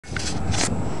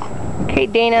Okay,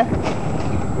 Dana.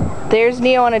 There's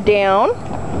Neo on a down.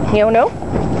 Neo, no.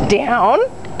 Down.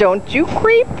 Don't you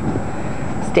creep.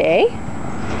 Stay.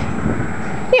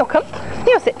 Neo, come.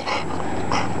 Neo, sit.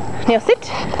 Neo,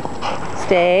 sit.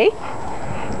 Stay.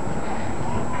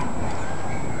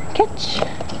 Catch.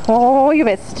 Oh, you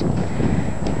missed.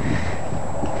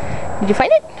 Did you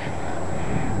find it?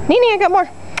 Nene, I got more.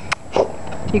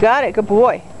 You got it. Good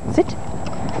boy. Sit.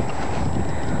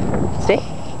 Stay.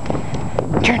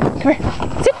 Turn. Come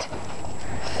here. Sit.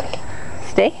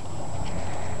 Stay.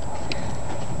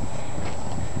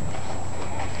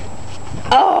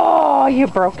 Oh, you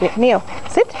broke it. Neo,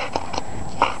 sit.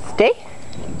 Stay.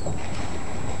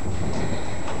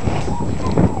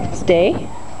 Stay.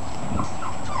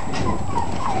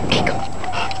 Okay, go.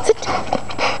 Sit.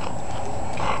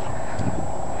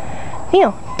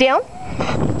 Neo, down.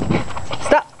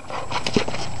 Stop.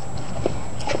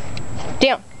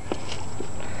 Down.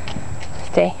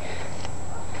 Stay.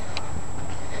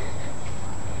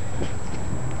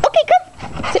 Okay, come.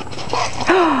 Sit.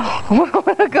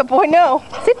 Good boy, no.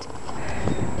 Sit.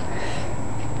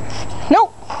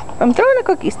 No. I'm throwing a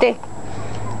cookie. Stay.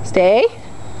 Stay.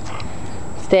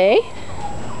 Stay.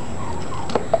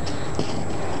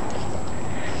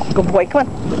 Good boy, come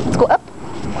on. Let's go up.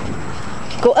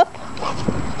 Go up.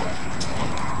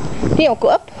 Neo, go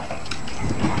up.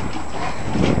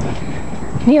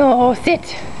 Neo,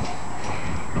 sit.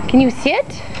 Can you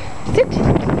sit? Sit.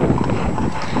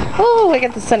 Oh, I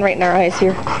got the sun right in our eyes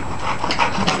here.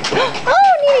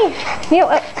 Oh, Nene. Neo,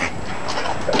 up.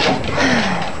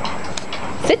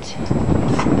 Sit.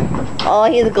 Oh,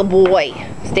 he's a good boy.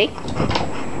 Stay.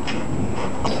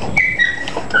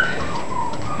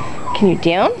 Can you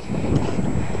down?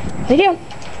 Lay down.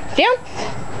 Down.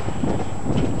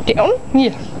 Down?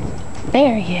 Yeah.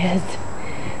 There he is.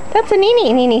 That's a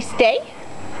Nene. Nene, stay.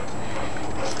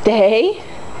 Stay.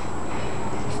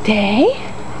 Stay.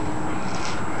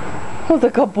 Who's a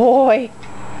good boy?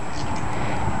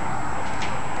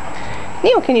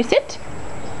 Neo, can you sit?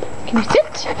 Can you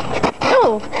sit?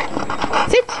 No.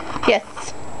 Sit.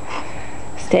 Yes.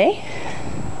 Stay.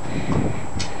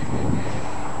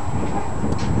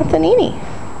 That's a Nene.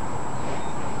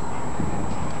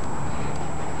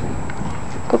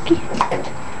 Cookie.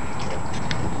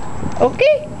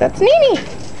 Okay, that's Nene.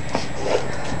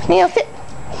 Neo, sit.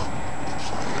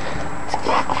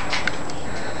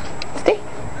 Stay.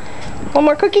 One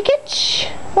more cookie catch.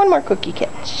 One more cookie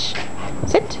catch.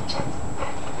 Sit.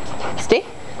 Stay.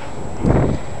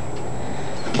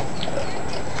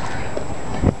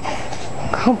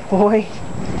 Good boy.